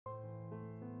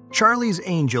Charlie's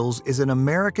Angels is an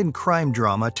American crime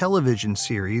drama television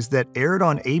series that aired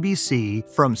on ABC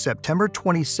from September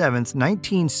 27,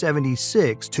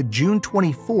 1976 to June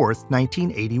 24,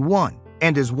 1981,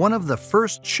 and is one of the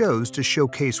first shows to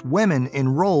showcase women in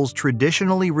roles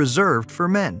traditionally reserved for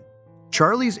men.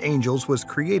 Charlie's Angels was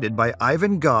created by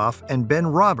Ivan Goff and Ben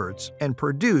Roberts and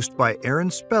produced by Aaron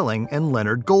Spelling and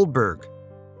Leonard Goldberg.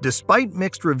 Despite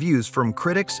mixed reviews from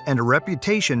critics and a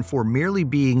reputation for merely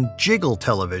being jiggle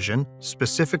television,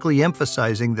 specifically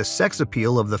emphasizing the sex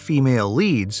appeal of the female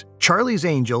leads, Charlie's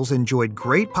Angels enjoyed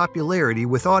great popularity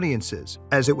with audiences,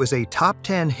 as it was a top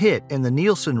 10 hit in the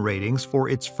Nielsen ratings for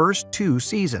its first 2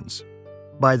 seasons.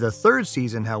 By the 3rd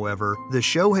season, however, the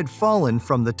show had fallen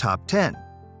from the top 10.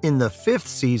 In the 5th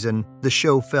season, the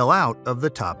show fell out of the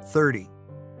top 30.